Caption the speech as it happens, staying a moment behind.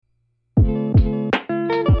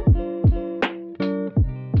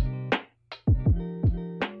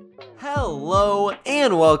Hello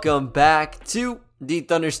and welcome back to the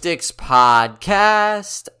Thundersticks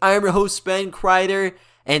podcast. I'm your host Ben Kreider,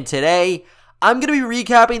 and today I'm going to be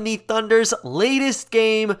recapping the Thunder's latest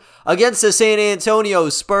game against the San Antonio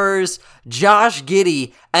Spurs. Josh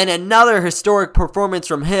Giddey, and another historic performance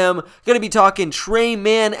from him. Going to be talking Tre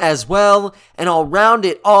Mann as well, and I'll round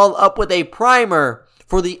it all up with a primer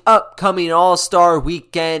for the upcoming All-Star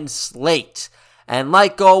Weekend slate. And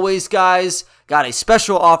like always, guys, got a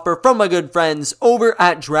special offer from my good friends over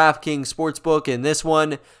at DraftKings Sportsbook in this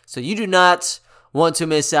one, so you do not want to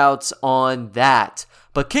miss out on that.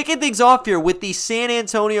 But kicking things off here with the San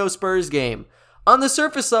Antonio Spurs game. On the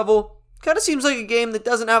surface level, kind of seems like a game that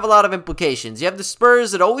doesn't have a lot of implications. You have the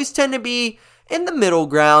Spurs that always tend to be in the middle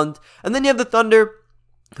ground, and then you have the Thunder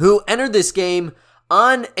who entered this game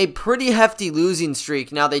on a pretty hefty losing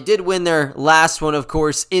streak. Now, they did win their last one, of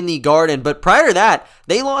course, in the Garden, but prior to that,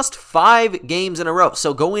 they lost 5 games in a row.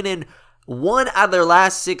 So going in 1 out of their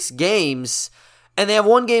last 6 games, and they have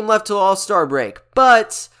 1 game left till All-Star break.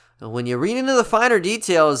 But when you read into the finer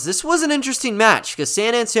details, this was an interesting match because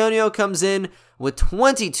San Antonio comes in with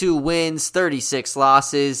 22 wins, 36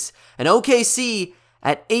 losses, and OKC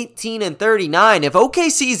at 18-39. If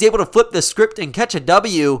OKC is able to flip the script and catch a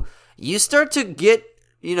W, you start to get,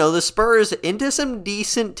 the Spurs into some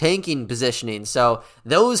decent tanking positioning. So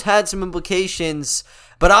those had some implications.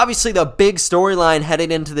 But obviously the big storyline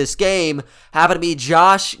heading into this game happened to be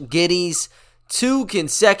Josh Giddey's 2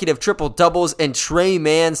 consecutive triple-doubles and Tre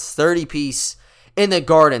Mann's 30-piece in the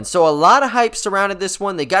Garden. So a lot of hype surrounded this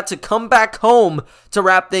one. They got to come back home to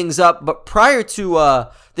wrap things up. But prior to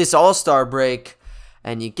this All-Star break,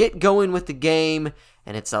 and you get going with the game,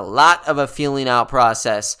 and it's a lot of a feeling out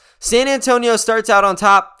process. San Antonio starts out on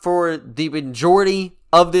top for the majority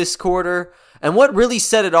of this quarter. And what really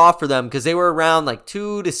set it off for them, because they were around like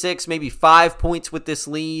 2 to 6, maybe 5 points with this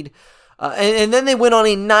lead. And then they went on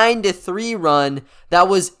a 9-3 run that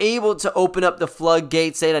was able to open up the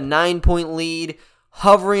floodgates. They had a 9-point lead,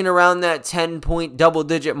 hovering around that 10-point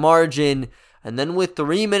double-digit margin. And then with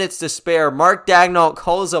 3 minutes to spare, Mark Daigneault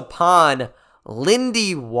calls upon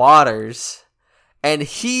Lindy Waters, and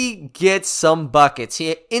he gets some buckets.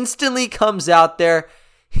 He instantly comes out there,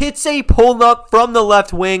 hits a pull-up from the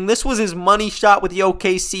left wing. This was his money shot with the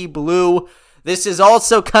OKC Blue. This is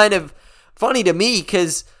also kind of funny to me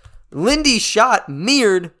because Lindy's shot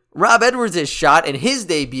mirrored Rob Edwards' shot in his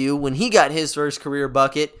debut when he got his first career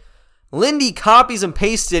bucket. Lindy copies and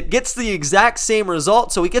pastes it, gets the exact same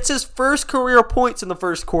result, so he gets his first career points in the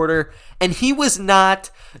first quarter, and he was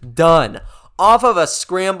not done. Off of a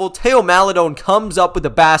scramble, Theo Maledon comes up with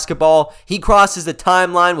the basketball. He crosses the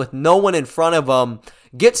timeline with no one in front of him,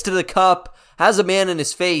 gets to the cup, has a man in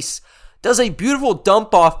his face, does a beautiful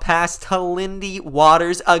dump-off pass to Lindy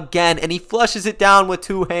Waters again, and he flushes it down with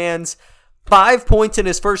 2 hands. 5 points in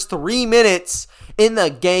his first 3 minutes in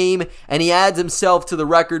the game, and he adds himself to the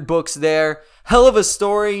record books there. Hell of a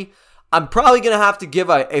story. I'm probably going to have to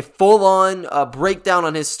give a full-on breakdown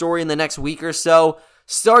on his story in the next week or so.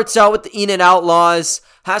 Starts out with the Enid Outlaws,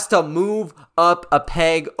 has to move up a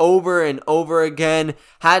peg over and over again,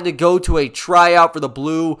 had to go to a tryout for the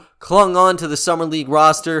Blue, clung on to the Summer League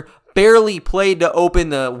roster, barely played to open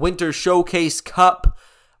the Winter Showcase Cup,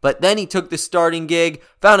 but then he took the starting gig,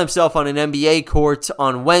 found himself on an NBA court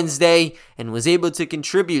on Wednesday, and was able to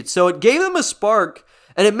contribute. So it gave him a spark,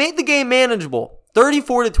 and it made the game manageable.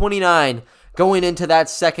 34-29 going into that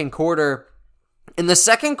second quarter. And the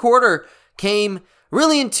second quarter came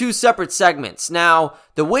really in 2 separate segments. Now,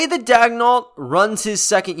 the way that Daigneault runs his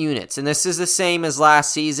second units, and this is the same as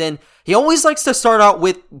last season, he always likes to start out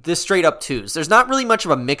with the straight-up 2s. There's not really much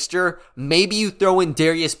of a mixture. Maybe you throw in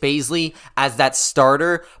Darius Bazley as that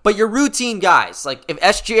starter, but your routine guys, like if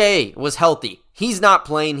SGA was healthy, he's not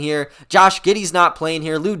playing here. Josh Giddey's not playing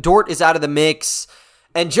here. Lou Dort is out of the mix.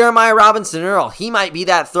 And Jeremiah Robinson-Earl, he might be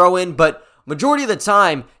that throw-in, but majority of the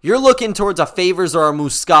time, you're looking towards a Favors or a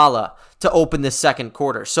Muscala to open the second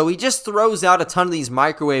quarter. So he just throws out a ton of these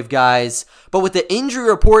microwave guys. But with the injury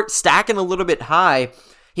report stacking a little bit high,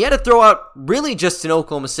 he had to throw out really just an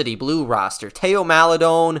Oklahoma City Blue roster. Theo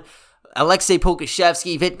Maledon, Alexei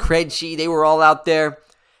Pokusevski, Vit Krejci, they were all out there.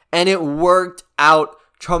 And it worked out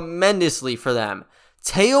tremendously for them.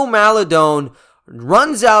 Theo Maledon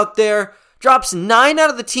runs out there, drops 9 out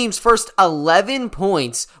of the team's first 11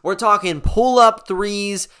 points. We're talking pull-up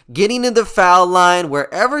threes, getting to the foul line,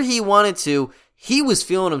 wherever he wanted to. He was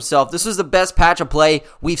feeling himself. This was the best patch of play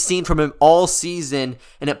we've seen from him all season,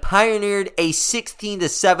 and it pioneered a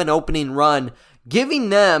 16-7 opening run, giving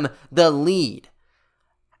them the lead.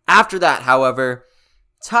 After that, however,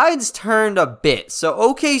 tides turned a bit. So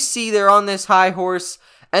OKC, they're on this high horse,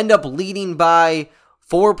 end up leading by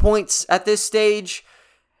 4 points at this stage.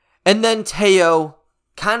 And then Teo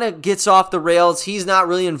kind of gets off the rails. He's not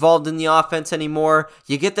really involved in the offense anymore.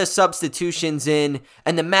 You get the substitutions in,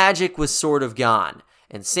 and the magic was sort of gone.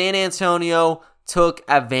 And San Antonio took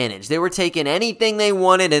advantage. They were taking anything they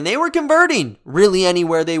wanted, and they were converting really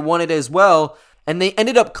anywhere they wanted as well. And they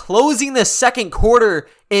ended up closing the second quarter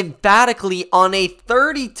emphatically on a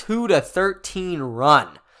 32-13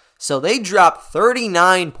 run. So they dropped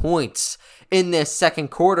 39 points in this second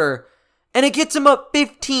quarter, and it gets them up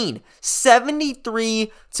 15,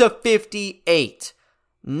 73-58.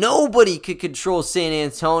 Nobody could control San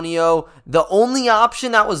Antonio. The only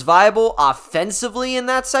option that was viable offensively in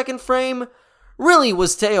that second frame really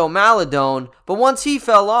was Theo Maledon, but once he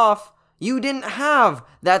fell off, you didn't have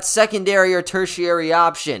that secondary or tertiary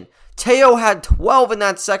option. Theo had 12 in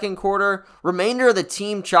that second quarter. Remainder of the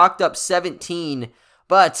team chalked up 17,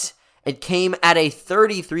 but it came at a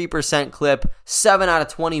 33% clip, 7 out of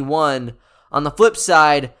 21. On the flip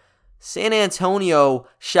side, San Antonio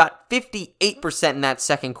shot 58% in that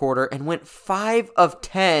second quarter and went 5 of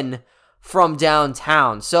 10 from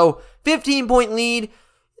downtown. So 15-point lead.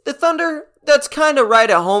 The Thunder, that's kind of right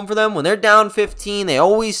at home for them. When they're down 15, they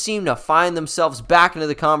always seem to find themselves back into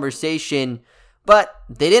the conversation, but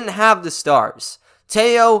they didn't have the stars.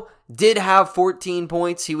 Teo did have 14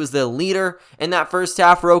 points. He was the leader in that first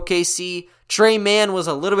half for OKC. Tre Mann was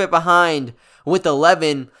a little bit behind with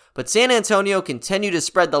 11, but San Antonio continued to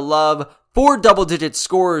spread the love. 4 double-digit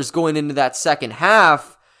scorers going into that second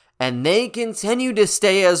half, and they continue to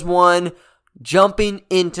stay as one, jumping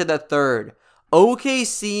into the third.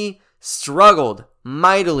 OKC struggled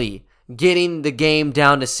mightily getting the game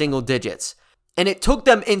down to single digits, and it took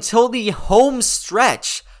them until the home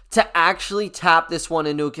stretch to actually tap this one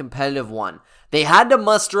into a competitive one. They had to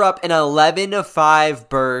muster up an 11-5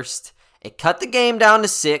 burst. It cut the game down to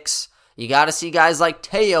 6. You got to see guys like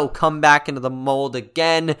Teo come back into the mold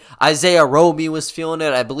again. Isaiah Roby was feeling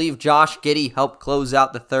it. I believe Josh Giddey helped close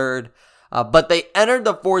out the third. But they entered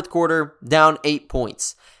the fourth quarter down 8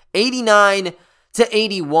 points,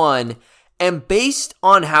 89-81. And based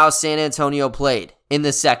on how San Antonio played in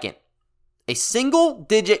the second, a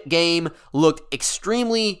single-digit game looked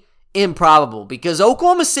extremely improbable because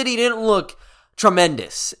Oklahoma City didn't look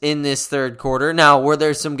tremendous in this third quarter. Now, were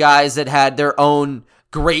there some guys that had their own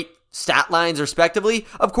great stat lines respectively?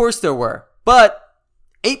 Of course there were. But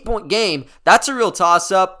 8-point game, that's a real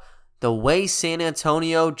toss-up. The way San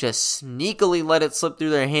Antonio just sneakily let it slip through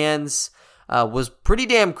their hands was pretty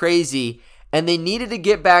damn crazy. And they needed to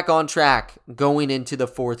get back on track going into the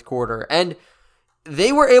fourth quarter. And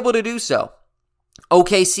they were able to do so.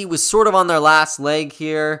 OKC was sort of on their last leg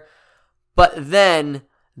here. But then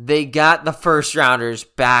they got the first rounders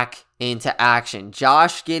back into action.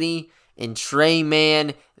 Josh Giddey and Tre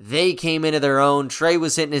Mann, they came into their own. Tre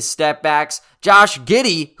was hitting his step backs. Josh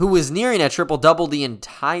Giddey, who was nearing a triple-double the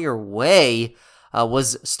entire way,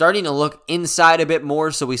 was starting to look inside a bit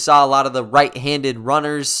more. So we saw a lot of the right-handed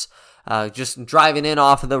runners just driving in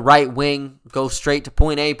off of the right wing, go straight to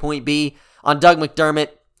point A, point B. On Doug McDermott,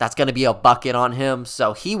 that's going to be a bucket on him.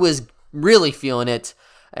 So he was really feeling it.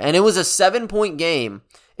 And it was a 7-point game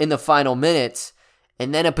in the final minutes.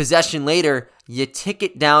 And then a possession later, you tick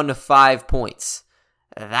it down to 5 points.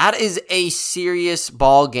 That is a serious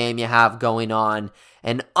ball game you have going on.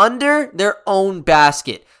 And under their own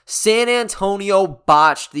basket, San Antonio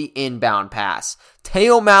botched the inbound pass.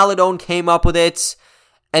 Theo Maledon came up with it.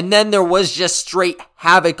 And then there was just straight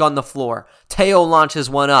havoc on the floor. Teo launches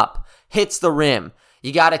one up, hits the rim.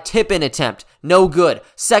 You got a tip-in attempt. No good.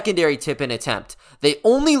 Secondary tip-in attempt. They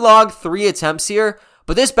only logged 3 attempts here,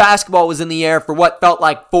 but this basketball was in the air for what felt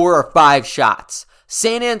like 4 or 5 shots.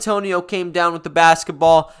 San Antonio came down with the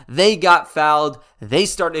basketball. They got fouled. They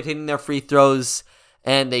started hitting their free throws,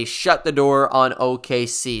 and they shut the door on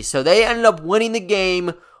OKC. So they ended up winning the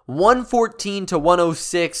game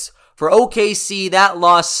 114-106. For OKC, that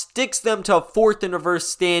loss sticks them to 4th in reverse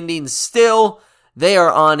standings still. They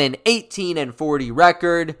are on an 18-40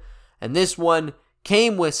 record, and this one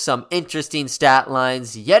came with some interesting stat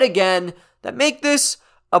lines yet again that make this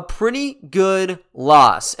a pretty good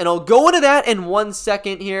loss. And I'll go into that in 1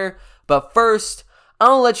 second here, but first,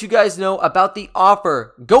 I'll let you guys know about the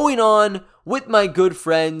offer going on with my good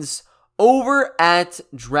friends over at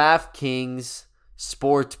DraftKings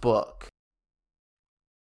Sportsbook.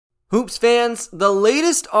 Hoops fans, the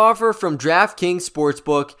latest offer from DraftKings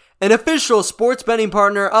Sportsbook, an official sports betting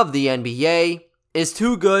partner of the NBA, is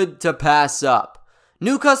too good to pass up.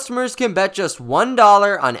 New customers can bet just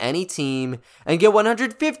 $1 on any team and get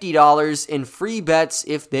 $150 in free bets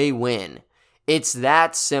if they win. It's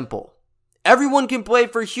that simple. Everyone can play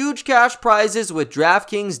for huge cash prizes with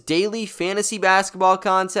DraftKings daily fantasy basketball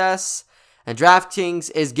contests, and DraftKings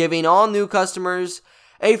is giving all new customers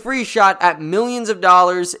a free shot at millions of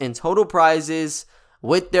dollars in total prizes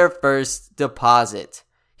with their first deposit.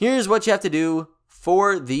 Here's what you have to do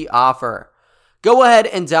for the offer. Go ahead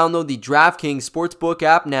and download the DraftKings Sportsbook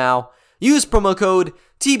app now. Use promo code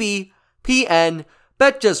TBPN.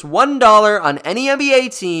 Bet just $1 on any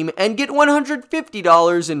NBA team and get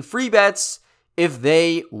 $150 in free bets if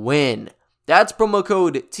they win. That's promo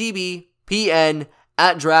code TBPN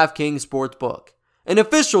at DraftKings Sportsbook, an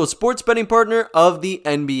official sports betting partner of the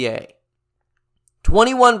NBA.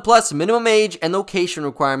 21 plus minimum age and location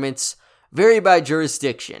requirements vary by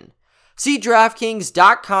jurisdiction. See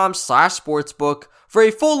DraftKings.com/sportsbook for a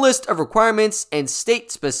full list of requirements and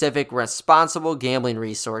state-specific responsible gambling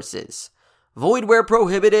resources. Void where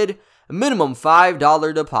prohibited. Minimum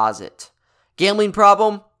 $5 deposit. Gambling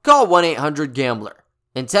problem? Call 1-800-GAMBLER.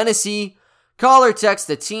 In Tennessee, call or text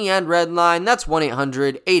the TN Red Line. That's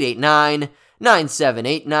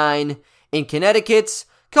 1-800-889-9789. In Connecticut,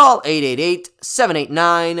 call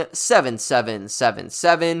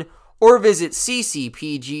 888-789-7777 or visit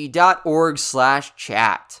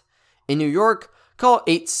ccpg.org/chat. In New York, call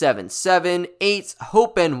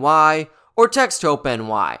 877-8-HOPE-NY or text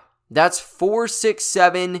HOPE-NY. That's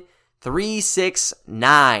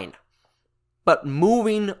 467-369. But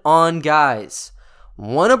moving on, guys.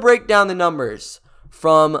 Want to break down the numbers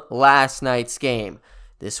from last night's game.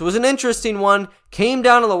 This was an interesting one. Came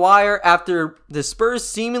down to the wire after the Spurs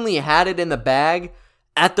seemingly had it in the bag.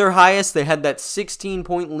 At their highest, they had that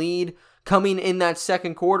 16-point lead coming in that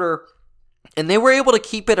second quarter. And they were able to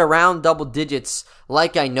keep it around double digits,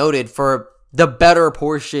 like I noted, for the better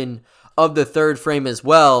portion of the third frame as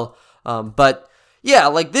well. But yeah,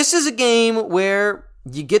 like this is a game where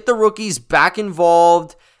you get the rookies back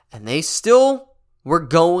involved and they still were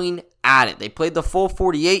going at it. They played the full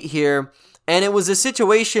 48 here, and it was a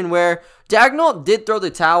situation where Daigneault did throw the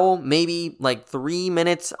towel, maybe like 3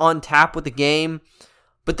 minutes on tap with the game.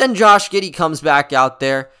 But then Josh Giddey comes back out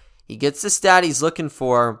there. He gets the stat he's looking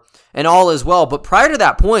for, and all is well. But prior to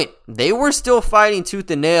that point, they were still fighting tooth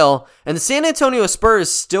and nail, and the San Antonio Spurs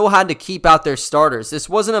still had to keep out their starters. This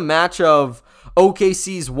wasn't a match of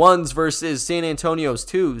OKC's ones versus San Antonio's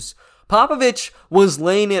twos. Popovich was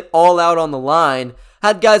laying it all out on the line.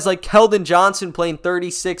 Had guys like Keldon Johnson playing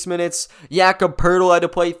 36 minutes, Jakob Poeltl had to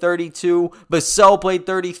play 32, Vassell played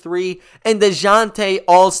 33, and DeJounte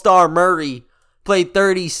All-Star Murray played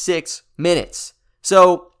 36 minutes.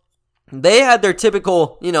 So they had their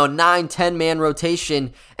typical, 9-10 man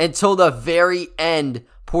rotation until the very end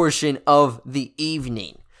portion of the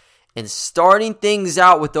evening. And starting things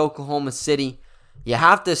out with Oklahoma City, you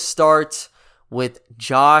have to start with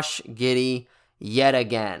Josh Giddey yet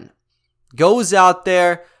again. Goes out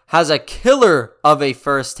there, has a killer of a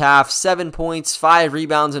first half, 7 points, 5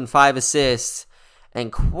 rebounds, and 5 assists.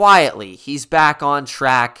 And quietly, he's back on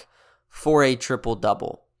track for a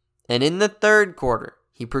triple-double. And in the third quarter,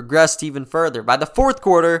 he progressed even further. By the fourth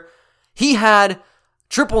quarter, he had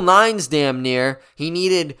triple nines damn near. He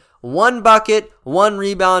needed 1 bucket, 1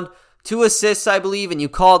 rebound, 2 assists, I believe, and you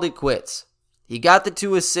called it quits. He got the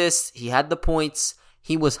 2 assists. He had the points.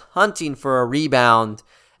 He was hunting for a rebound.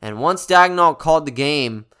 And once Daigneault called the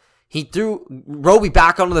game, he threw Roby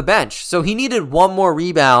back onto the bench. So he needed 1 more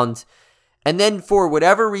rebound. And then for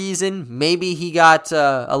whatever reason, maybe he got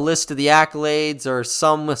a list of the accolades or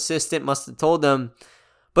some assistant must have told him.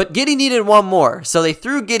 But Giddey needed 1 more. So they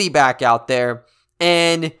threw Giddey back out there.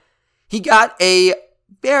 And he got a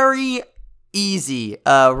very easy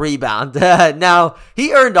rebound. Now,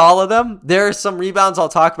 he earned all of them. There are some rebounds I'll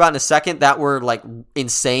talk about in a second that were like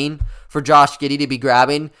insane for Josh Giddey to be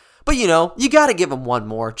grabbing. But you got to give him 1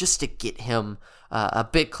 more just to get him a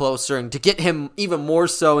bit closer and to get him even more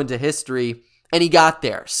so into history. And he got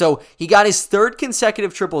there. So he got his 3rd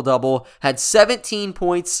consecutive triple-double, had 17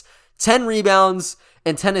 points, 10 rebounds,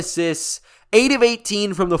 and 10 assists, 8 of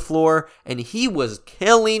 18 from the floor, and he was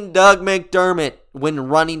killing Doug McDermott when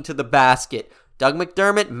running to the basket. Doug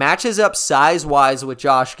McDermott matches up size-wise with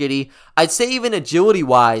Josh Giddey. I'd say even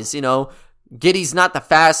agility-wise, Giddey's not the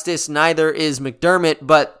fastest, neither is McDermott,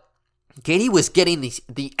 but Giddey was getting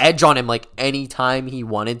the edge on him like anytime he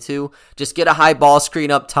wanted to. Just get a high ball screen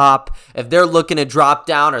up top. If they're looking to drop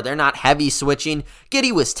down or they're not heavy switching,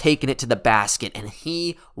 Giddey was taking it to the basket, and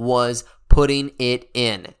he was putting it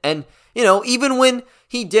in. And, even when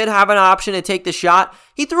he did have an option to take the shot,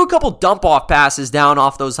 he threw a couple dump-off passes down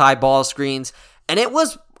off those high ball screens, and it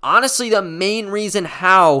was honestly the main reason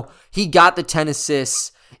how he got the 10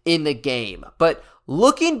 assists in the game. But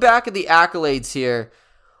looking back at the accolades here,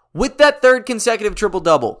 with that third consecutive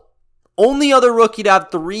triple-double. Only other rookie to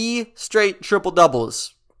have 3 straight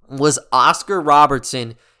triple-doubles was Oscar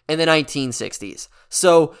Robertson in the 1960s.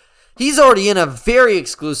 So he's already in a very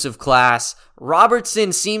exclusive class.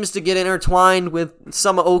 Robertson seems to get intertwined with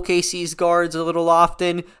some of OKC's guards a little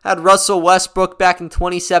often. Had Russell Westbrook back in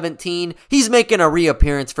 2017. He's making a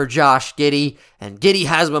reappearance for Josh Giddey, and Giddey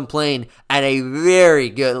has been playing at a very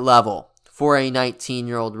good level for a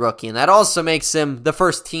 19-year-old rookie. And that also makes him the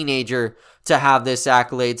first teenager to have this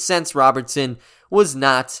accolade since Robertson was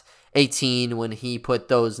not a teen when he put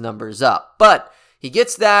those numbers up. But he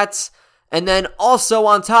gets that. And then also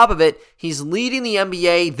on top of it, he's leading the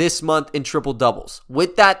NBA this month in triple-doubles.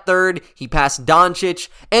 With that third, he passed Doncic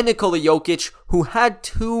and Nikola Jokic, who had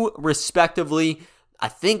 2 respectively. I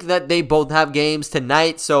think that they both have games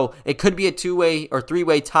tonight, so it could be a 2-way or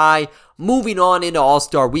 3-way tie moving on into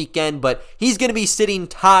All-Star Weekend, but he's going to be sitting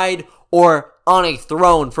tied or on a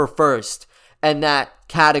throne for first in that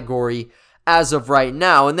category as of right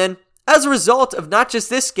now. And then as a result of not just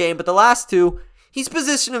this game, but the last 2, he's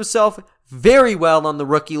positioned himself very well on the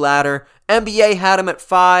rookie ladder. NBA had him at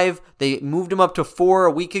 5. They moved him up to 4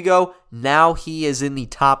 a week ago. Now he is in the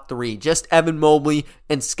top 3. Just Evan Mobley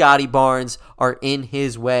and Scotty Barnes are in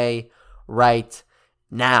his way right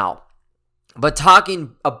now. But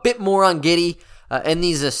talking a bit more on Giddey and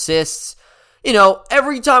these assists,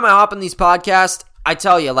 every time I hop on these podcasts, I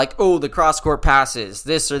tell you, the cross-court passes,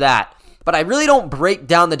 this or that. But I really don't break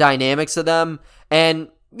down the dynamics of them. And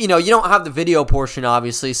you don't have the video portion,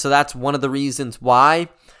 obviously, so that's one of the reasons why.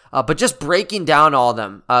 But just breaking down all of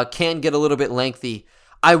them can get a little bit lengthy.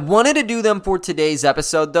 I wanted to do them for today's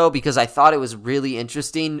episode, though, because I thought it was really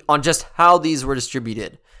interesting on just how these were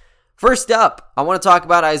distributed. First up, I want to talk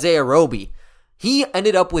about Isaiah Roby. He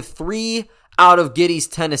ended up with 3 out of Giddey's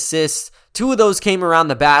 10 assists. 2 of those came around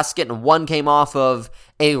the basket, and 1 came off of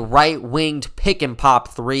a right-winged pick-and-pop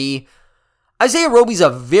 3. Isaiah Roby's a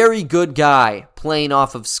very good guy playing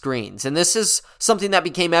off of screens, and this is something that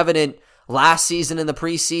became evident last season in the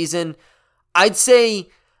preseason. I'd say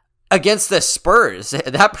against the Spurs,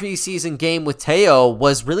 that preseason game with Teo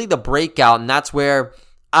was really the breakout, and that's where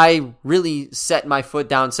I really set my foot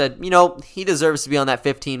down and said, he deserves to be on that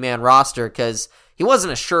 15-man roster because he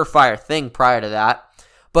wasn't a surefire thing prior to that.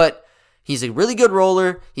 But he's a really good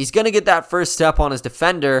roller. He's going to get that first step on his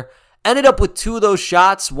defender. Ended up with 2 of those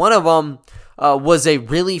shots. One of them was a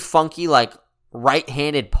really funky,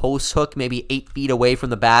 right-handed post hook, maybe 8 feet away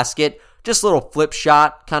from the basket. Just a little flip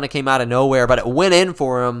shot, kind of came out of nowhere, but it went in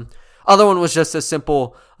for him. Other one was just a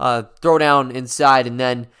simple throw down inside, and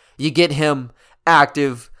then you get him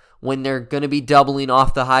active when they're going to be doubling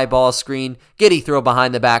off the high ball screen. Giddey throw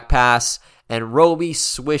behind the back pass, and Roby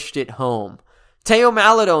swished it home. Teo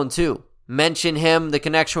Maledon, too. Mention him, the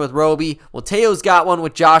connection with Roby. Well, Teo's got one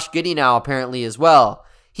with Josh Giddey now, apparently, as well.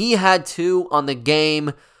 He had 2 on the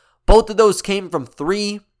game. Both of those came from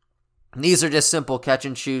 3. These are just simple catch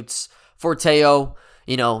and shoots for Teo.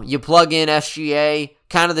 You plug in SGA,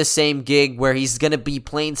 kind of the same gig where he's going to be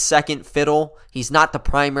playing second fiddle. He's not the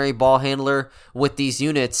primary ball handler with these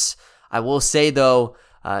units. I will say, though,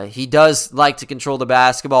 he does like to control the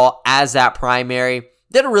basketball as that primary.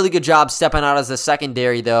 Did a really good job stepping out as a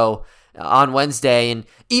secondary, though, on Wednesday. And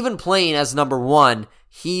even playing as number 1,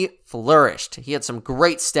 he flourished. He had some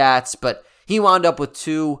great stats, but he wound up with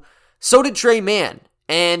 2. So did Tre Mann.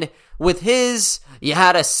 And with his, you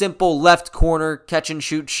had a simple left corner catch and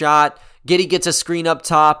shoot shot. Giddey gets a screen up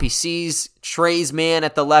top. He sees Tre's man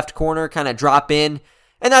at the left corner kind of drop in.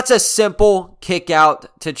 And that's a simple kick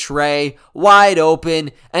out to Tre. Wide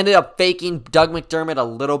open. Ended up faking Doug McDermott a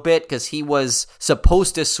little bit because he was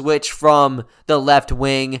supposed to switch from the left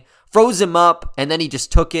wing. Froze him up, and then he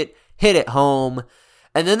just took it, hit it home.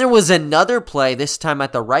 And then there was another play, this time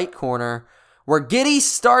at the right corner, where Giddey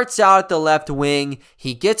starts out at the left wing.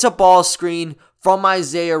 He gets a ball screen from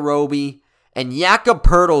Isaiah Roby, and Jakob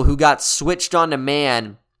Poeltl, who got switched onto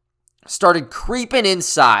man, started creeping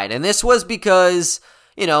inside. And this was because,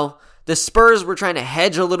 the Spurs were trying to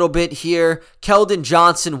hedge a little bit here. Keldon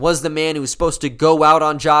Johnson was the man who was supposed to go out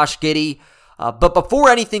on Josh Giddey. But before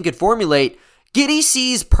anything could formulate, Giddey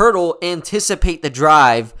sees Poeltl anticipate the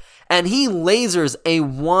drive, and he lasers a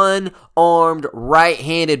one-armed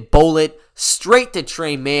right-handed bullet straight to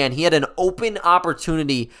Tre Mann. He had an open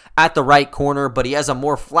opportunity at the right corner, but he has a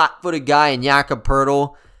more flat-footed guy in Jakob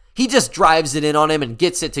Poeltl. He just drives it in on him and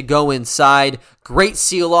gets it to go inside. Great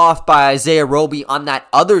seal-off by Isaiah Roby on that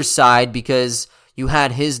other side because you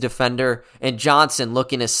had his defender and Johnson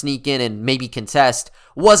looking to sneak in and maybe contest.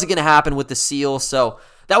 Wasn't going to happen with the seal, so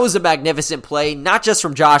that was a magnificent play, not just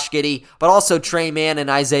from Josh Giddey, but also Tre Mann and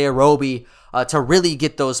Isaiah Roby to really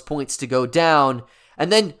get those points to go down.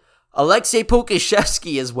 And then Aleksej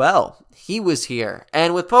Pokusevski as well. He was here.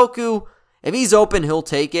 And with Poku, if he's open, he'll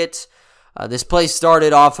take it. This play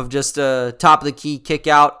started off of just a top of the key kick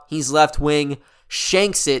out. He's left wing,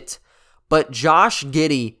 shanks it. But Josh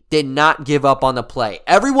Giddey did not give up on the play.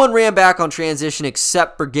 Everyone ran back on transition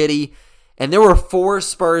except for Giddey. And there were 4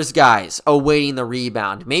 Spurs guys awaiting the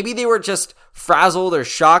rebound. Maybe they were just frazzled or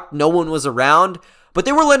shocked no one was around. But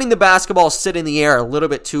they were letting the basketball sit in the air a little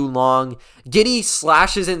bit too long. Giddey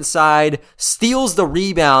slashes inside, steals the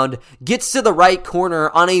rebound, gets to the right corner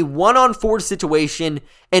on a 1-on-4 situation,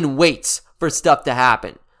 and waits for stuff to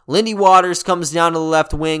happen. Lindy Waters comes down to the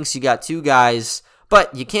left wing, so you got 2 guys,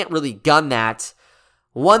 but you can't really gun that.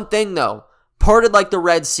 One thing though, parted like the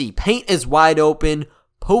Red Sea, paint is wide open,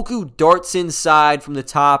 Poku darts inside from the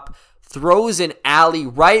top, throws an alley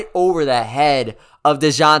right over the head of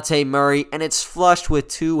DeJounte Murray, and it's flushed with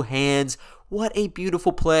 2 hands. What a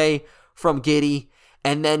beautiful play from Giddey.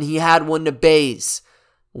 And then he had one to Baze,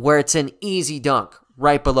 where it's an easy dunk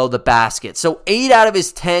right below the basket. So 8 out of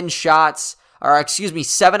his 10 shots,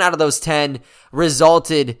 7 out of those 10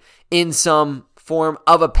 resulted in some form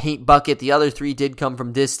of a paint bucket. The other 3 did come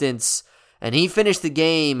from distance. And he finished the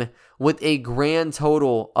game with a grand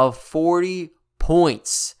total of 40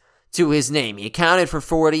 points to his name. He accounted for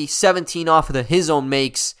 40, 17 off of his own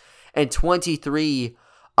makes, and 23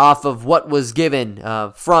 off of what was given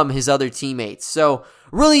from his other teammates. So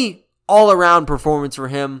really all-around performance for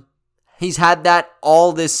him. He's had that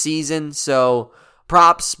all this season, so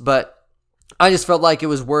props, but I just felt like it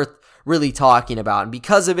was worth really talking about. And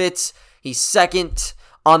because of it, he's second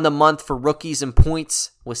on the month for rookies in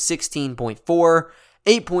points with 16.4.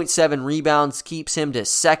 8.7 rebounds keeps him to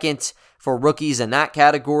second for rookies in that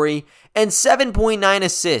category, and 7.9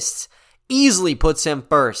 assists easily puts him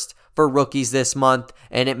first for rookies this month,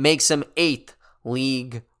 and it makes him 8th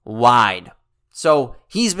league-wide. So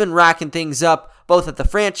he's been racking things up both at the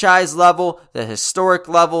franchise level, the historic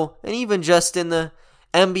level, and even just in the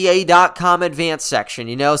NBA.com advanced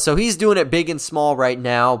section, So he's doing it big and small right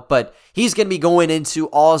now, but he's going to be going into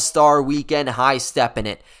All-Star Weekend high stepping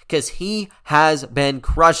it because he has been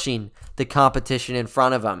crushing the competition in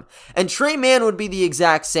front of him. And Tre Mann would be the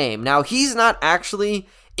exact same. Now, he's not actually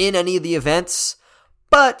in any of the events,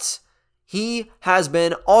 but he has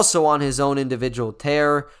been also on his own individual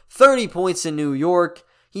tear. 30 points in New York.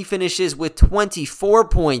 He finishes with 24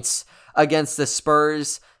 points against the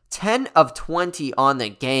Spurs. 10 of 20 on the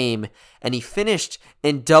game, and he finished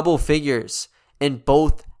in double figures in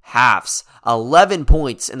both halves. 11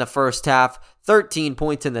 points in the first half, 13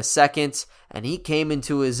 points in the second, and he came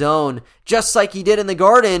into his own just like he did in the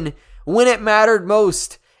Garden when it mattered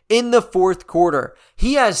most in the fourth quarter.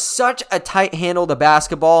 He has such a tight handle to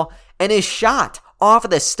basketball, and his shot off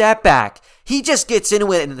of the step back, he just gets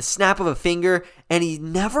into it in the snap of a finger, and he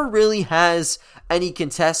never really has any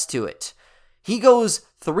contest to it. He goes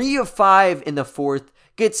 3 of 5 in the fourth,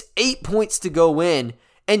 gets 8 points to go in,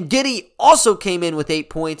 and Giddey also came in with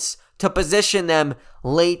 8 points to position them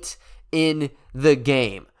late in the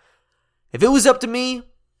game. If it was up to me,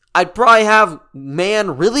 I'd probably have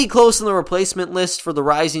Mann really close on the replacement list for the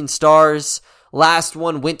Rising Stars. Last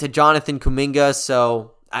one went to Jonathan Kuminga,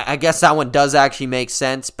 so I guess that one does actually make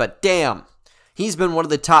sense, but damn, he's been one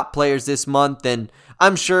of the top players this month, and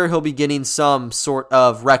I'm sure he'll be getting some sort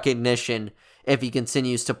of recognition if he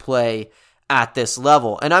continues to play at this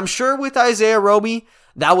level. And I'm sure with Isaiah Roby,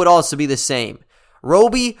 that would also be the same.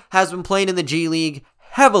 Roby has been playing in the G League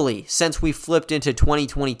heavily since we flipped into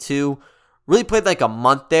 2022. Really played like a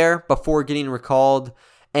month there before getting recalled,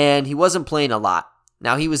 and he wasn't playing a lot.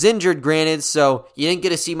 Now, he was injured, granted, so you didn't get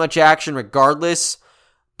to see much action regardless,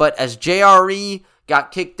 but as JRE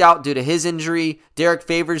got kicked out due to his injury, Derek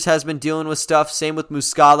Favors has been dealing with stuff, same with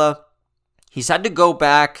Muscala. He's had to go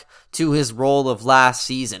back to his role of last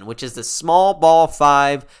season, which is the small ball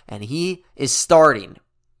 5, and he is starting.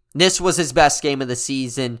 This was his best game of the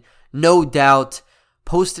season, no doubt.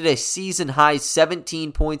 Posted a season-high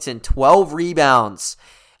 17 points and 12 rebounds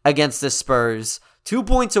against the Spurs. 2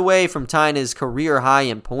 points away from tying his career high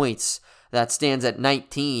in points. That stands at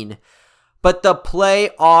 19. But the play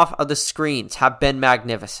off of the screens have been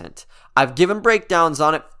magnificent. I've given breakdowns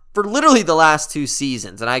on it for literally the last 2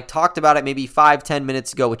 seasons, and I talked about it maybe 5-10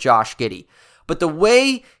 minutes ago with Josh Giddey. But the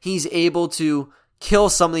way he's able to kill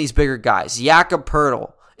some of these bigger guys, Jakob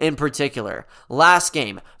Poeltl in particular. Last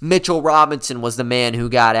game, Mitchell Robinson was the man who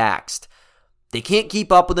got axed. They can't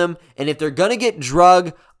keep up with him, and if they're going to get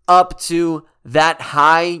drug up to that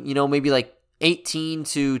high, maybe like 18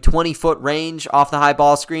 to 20 foot range off the high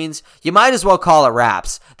ball screens, you might as well call it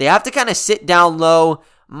wraps. They have to kind of sit down low,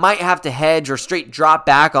 might have to hedge or straight drop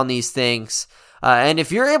back on these things. And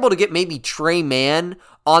if you're able to get maybe Trey Mann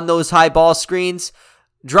on those high ball screens,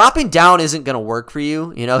 dropping down isn't going to work for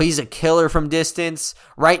you. You know, he's a killer from distance.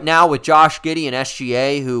 Right now with Josh Giddey and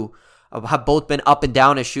SGA, who have both been up and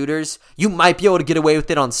down as shooters, you might be able to get away with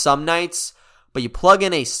it on some nights. But you plug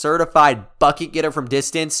in a certified bucket getter from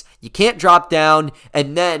distance, you can't drop down,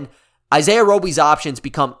 and then Isaiah Roby's options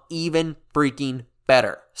become even freaking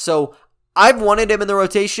better. So I've wanted him in the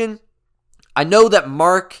rotation. I know that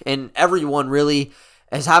Mark and everyone really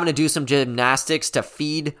is having to do some gymnastics to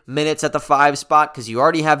feed minutes at the 5 spot because you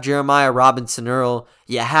already have Jeremiah Robinson-Earl,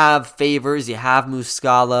 you have Favors, you have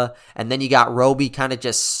Muscala, and then you got Roby kind of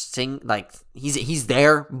just he's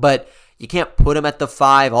there, but you can't put him at the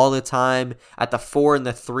 5 all the time. At the 4 and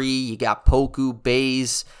the 3, you got Poku,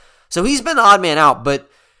 Bays. So he's been the odd man out, but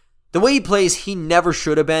the way he plays, he never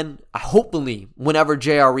should have been. Hopefully, whenever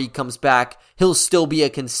JRE comes back, he'll still be a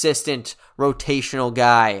consistent rotational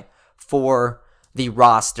guy for the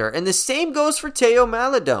roster. And the same goes for Theo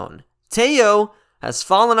Maledon. Theo has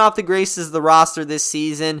fallen off the graces of the roster this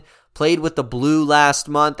season, played with the Blue last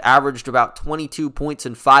month, averaged about 22 points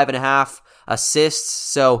and 5.5 assists.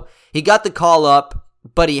 So he got the call up,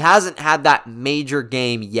 but he hasn't had that major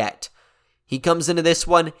game yet. He comes into this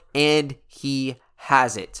one, and he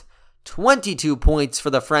has it. 22 points for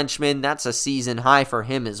the Frenchman. That's a season high for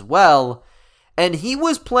him as well. And he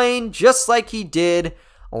was playing just like he did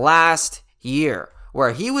last year,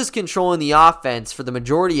 where he was controlling the offense for the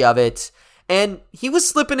majority of it, and he was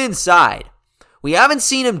slipping inside. We haven't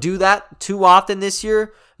seen him do that too often this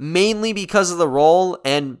year, mainly because of the role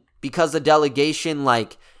and because the delegation,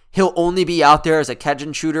 like, he'll only be out there as a catch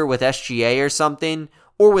and shooter with SGA or something,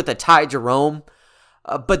 or with a Ty Jerome.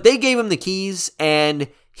 But they gave him the keys, and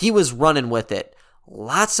he was running with it.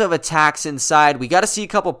 Lots of attacks inside. We got to see a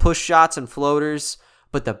couple push shots and floaters.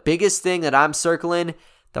 But the biggest thing that I'm circling,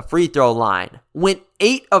 the free throw line. Went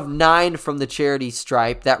 8 of 9 from the charity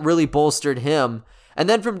stripe. That really bolstered him. And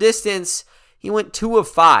then from distance, he went 2 of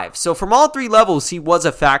 5. So from all 3 levels, he was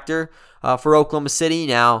a factor for Oklahoma City.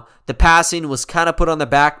 Now, the passing was kind of put on the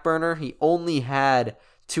back burner. He only had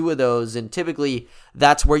 2 of those, and typically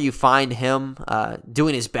that's where you find him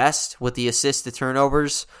doing his best with the assist to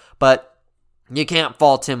turnovers, but you can't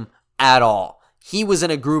fault him at all. He was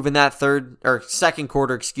in a groove in that second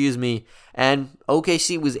quarter, and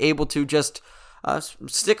OKC was able to just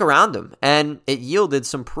stick around him, and it yielded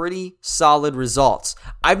some pretty solid results.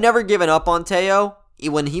 I've never given up on Theo.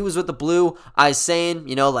 When he was with the Blue, I was saying,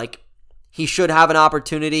 he should have an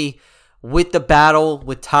opportunity with the battle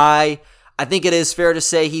with Ty. I think it is fair to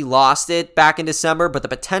say he lost it back in December, but the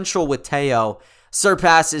potential with Theo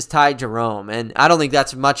surpasses Ty Jerome, and I don't think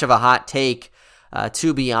that's much of a hot take,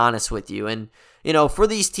 to be honest with you. And, for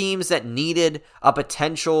these teams that needed a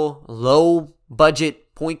potential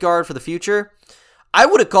low-budget point guard for the future, I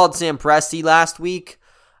would have called Sam Presti last week,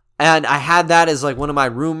 and I had that as one of my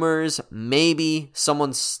rumors. Maybe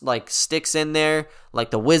someone sticks in there, like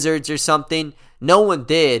the Wizards or something. No one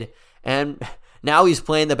did, and now he's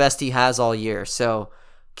playing the best he has all year. So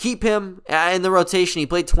keep him in the rotation. He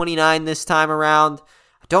played 29 this time around.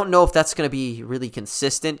 I don't know if that's going to be really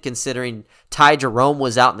consistent considering Ty Jerome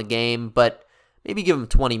was out in the game, but maybe give him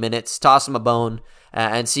 20 minutes, toss him a bone,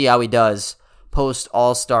 and see how he does post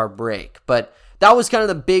All-Star break. But that was kind of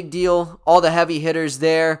the big deal. All the heavy hitters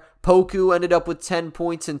there. Poku ended up with 10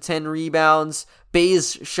 points and 10 rebounds.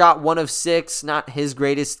 Bays shot 1 of 6, not his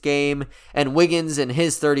greatest game. And Wiggins in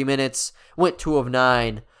his 30 minutes went 2 of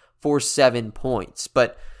 9 for 7 points.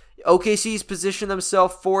 But OKC's positioned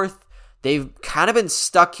themselves 4th. They've kind of been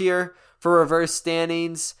stuck here for reverse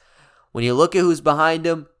standings. When you look at who's behind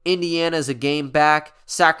them, Indiana's a game back,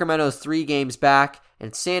 Sacramento's 3 games back,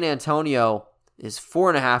 and San Antonio is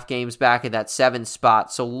 4.5 games back at that 7th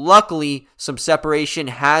spot. So luckily, some separation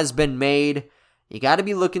has been made. You got to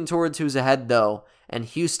be looking towards who's ahead, though. And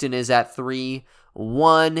Houston is at 3,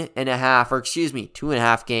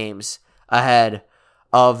 2.5 games ahead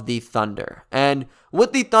of the Thunder. And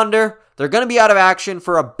with the Thunder, they're going to be out of action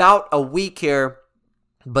for about a week here,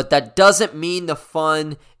 but that doesn't mean the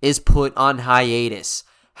fun is put on hiatus.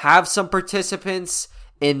 Have some participants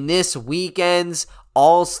in this weekend's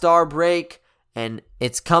All-Star break, and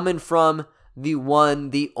it's coming from the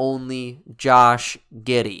one, the only Josh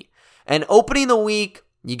Giddey. And opening the week,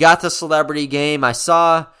 you got the celebrity game. I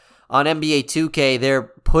saw on NBA 2K, they're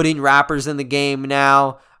putting rappers in the game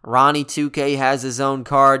now. Ronnie 2K has his own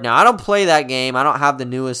card. Now, I don't play that game. I don't have the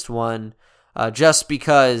newest one just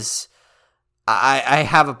because I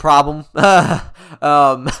have a problem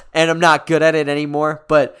and I'm not good at it anymore.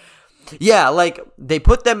 But yeah, they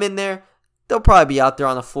put them in there. they'll probably be out there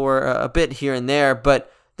on the floor a bit here and there,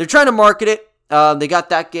 but they're trying to market it. They got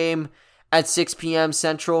that game at 6 p.m.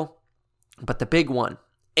 Central, but the big one,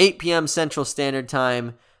 8 p.m. Central Standard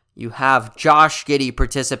Time, you have Josh Giddey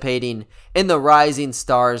participating in the Rising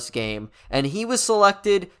Stars game, and he was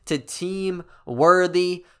selected to Team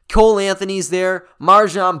Worthy. Cole Anthony's there,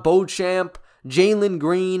 MarJon Beauchamp, Jalen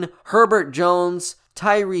Green, Herbert Jones,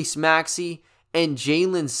 Tyrese Maxey, and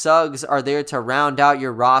Jalen Suggs are there to round out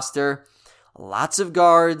your roster. Lots of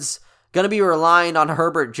guards. Going to be relying on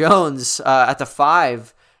Herbert Jones at the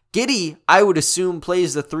 5. Giddey, I would assume,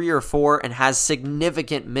 plays the 3 or 4 and has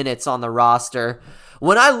significant minutes on the roster.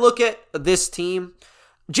 When I look at this team,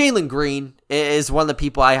 Jalen Green is one of the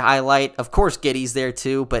people I highlight. Of course, Giddey's there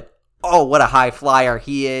too, but oh, what a high flyer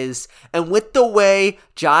he is. And with the way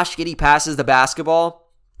Josh Giddey passes the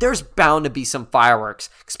basketball, there's bound to be some fireworks,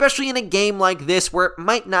 especially in a game like this where it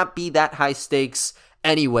might not be that high stakes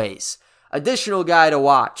anyways. Additional guy to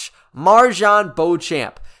watch, MarJon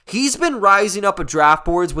Beauchamp. He's been rising up a draft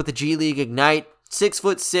boards with the G League Ignite,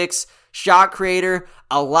 6'6", shot creator.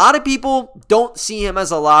 A lot of people don't see him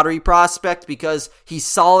as a lottery prospect because he's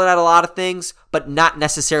solid at a lot of things, but not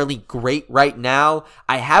necessarily great right now.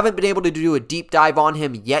 I haven't been able to do a deep dive on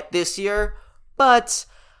him yet this year, but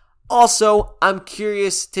also I'm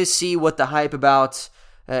curious to see what the hype about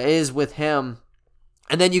is with him.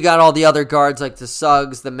 And then you got all the other guards like the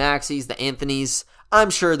Suggs, the Maxies, the Anthonys. I'm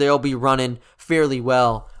sure they'll be running fairly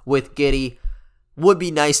well with Giddey. Would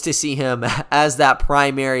be nice to see him as that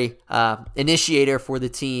primary initiator for the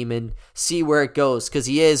team and see where it goes, because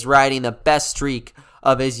he is riding the best streak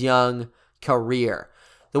of his young career.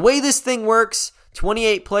 The way this thing works,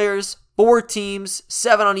 28 players, 4 teams,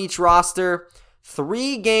 7 on each roster.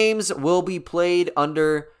 3 games will be played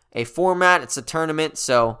under a format. It's a tournament,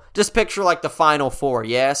 so just picture like the Final Four,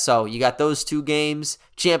 yeah? So you got those 2 games,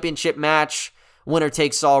 championship match, winner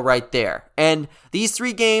takes all right there. And these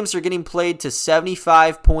 3 games are getting played to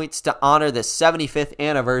 75 points to honor the 75th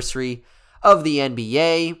anniversary of the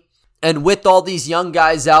NBA. And with all these young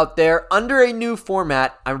guys out there under a new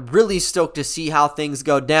format, I'm really stoked to see how things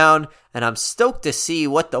go down, and I'm stoked to see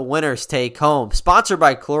what the winners take home. Sponsored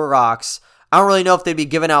by Clorox. I don't really know if they'd be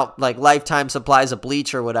giving out like lifetime supplies of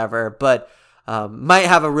bleach or whatever, but might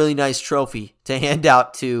have a really nice trophy to hand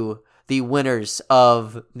out to the winners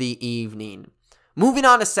of the evening. Moving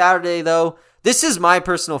on to Saturday, though, this is my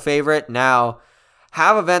personal favorite. Now,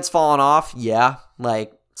 have events fallen off? Yeah.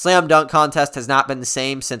 Like, slam dunk contest has not been the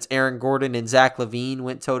same since Aaron Gordon and Zach LaVine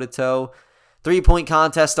went toe-to-toe. 3-point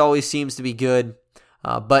contest always seems to be good.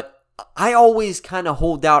 But I always kind of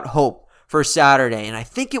hold out hope for Saturday, and I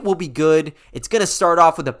think it will be good. It's going to start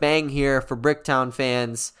off with a bang here for Bricktown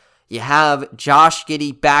fans. You have Josh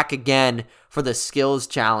Giddey back again for the Skills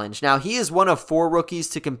Challenge. Now, he is one of 4 rookies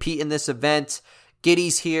to compete in this event.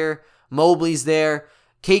 Giddey's here, Mobley's there,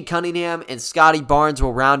 Cade Cunningham and Scotty Barnes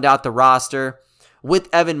will round out the roster with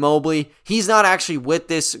Evan Mobley. He's not actually with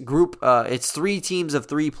this group. It's 3 teams of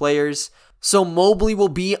 3 players. So Mobley will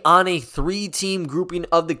be on a 3-team grouping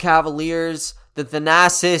of the Cavaliers. The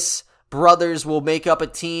Thanasis brothers will make up a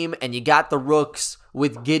team, and you got the Rooks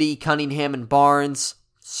with Giddey, Cunningham, and Barnes.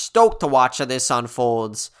 Stoked to watch how this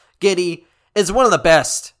unfolds. Giddey is one of the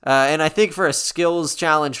best, and I think for a Skills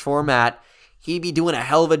Challenge format, he'd be doing a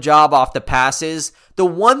hell of a job off the passes. The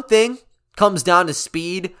one thing comes down to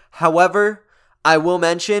speed. However, I will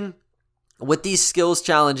mention, with these Skills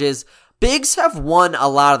Challenges, bigs have won a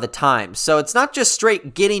lot of the time. So it's not just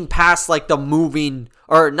straight getting past like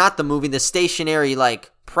the stationary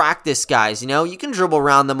like practice guys, you know? You can dribble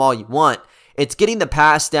around them all you want. It's getting the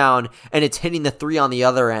pass down and it's hitting the 3 on the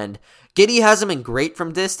other end. Giddey hasn't been great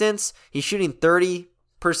from distance. He's shooting 30%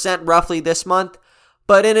 roughly this month.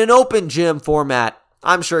 But in an open gym format,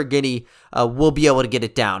 I'm sure Giddey will be able to get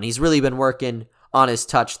it down. He's really been working on his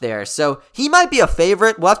touch there. So he might be a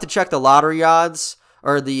favorite. We'll have to check the lottery odds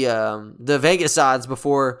or the Vegas odds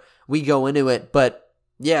before we go into it. But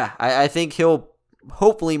yeah, I think he'll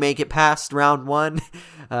hopefully make it past round 1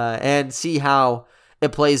 and see how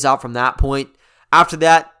it plays out from that point. After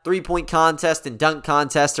that, 3-point contest and dunk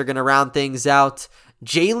contest are going to round things out.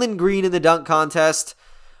 Jalen Green in the dunk contest.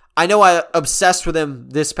 I know I obsessed with him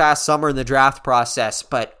this past summer in the draft process,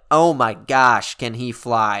 but oh my gosh, can he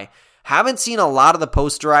fly. Haven't seen a lot of the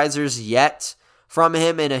posterizers yet from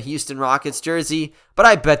him in a Houston Rockets jersey, but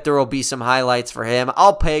I bet there will be some highlights for him.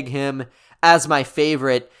 I'll peg him as my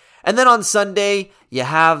favorite. And then on Sunday, you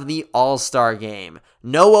have the All-Star game.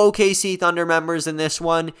 No OKC Thunder members in this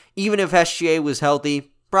one. Even if SGA was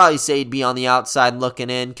healthy, probably say he'd be on the outside looking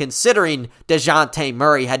in, considering DeJounte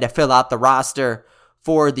Murray had to fill out the roster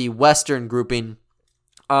for the Western grouping.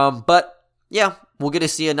 But yeah, we'll get to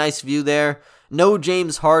see a nice view there. No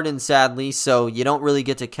James Harden, sadly, so you don't really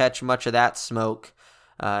get to catch much of that smoke.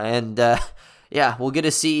 Yeah, we'll get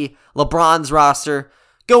to see LeBron's roster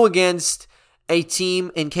go against a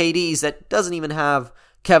team in KD's that doesn't even have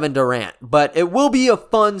Kevin Durant. But it will be a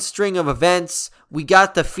fun string of events. We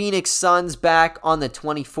got the Phoenix Suns back on the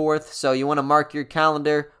 24th, so you want to mark your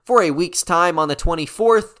calendar for a week's time on the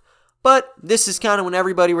 24th. But this is kind of when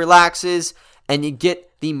everybody relaxes and you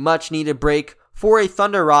get the much-needed break for a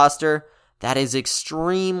Thunder roster that is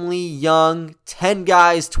extremely young. 10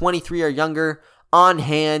 guys, 23 or younger on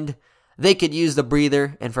hand. They could use the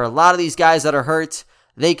breather, and for a lot of these guys that are hurt,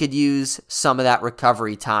 they could use some of that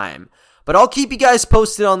recovery time. But I'll keep you guys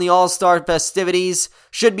posted on the All-Star festivities.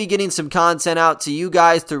 Should be getting some content out to you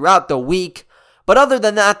guys throughout the week. But other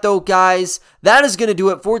than that though, guys, that is going to do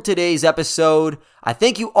it for today's episode. I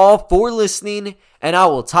thank you all for listening, and I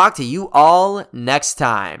will talk to you all next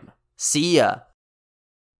time. See ya.